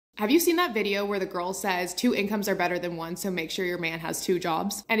Have you seen that video where the girl says 2 incomes are better than 1, so make sure your man has 2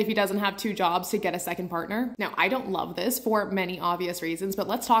 jobs? And if he doesn't have 2 jobs, to get a second partner? Now, I don't love this for many obvious reasons, but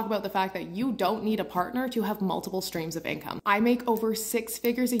let's talk about the fact that you don't need a partner to have multiple streams of income. I make over 6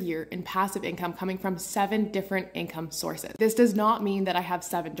 figures a year in passive income coming from 7 different income sources. This does not mean that I have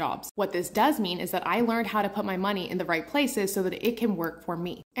 7 jobs. What this does mean is that I learned how to put my money in the right places so that it can work for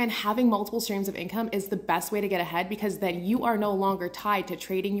me. And having multiple streams of income is the best way to get ahead, because then you are no longer tied to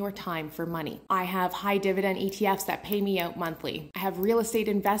trading your time for money. I have high dividend ETFs that pay me out monthly. I have real estate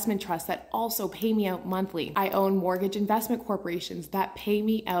investment trusts that also pay me out monthly. I own mortgage investment corporations that pay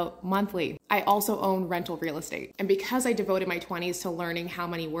me out monthly. I also own rental real estate. And because I devoted my 20s to learning how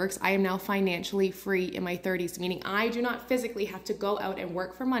money works, I am now financially free in my 30s, meaning I do not physically have to go out and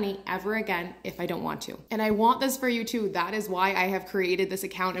work for money ever again if I don't want to. And I want this for you too. That is why I have created this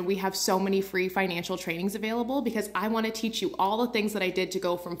account, and we have so many free financial trainings available, because I want to teach you all the things that I did to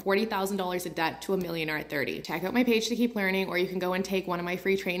go from $40,000 in debt to a millionaire at 30. Check out my page to keep learning, or you can go and take one of my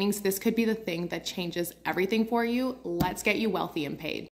free trainings. This could be the thing that changes everything for you. Let's get you wealthy and paid.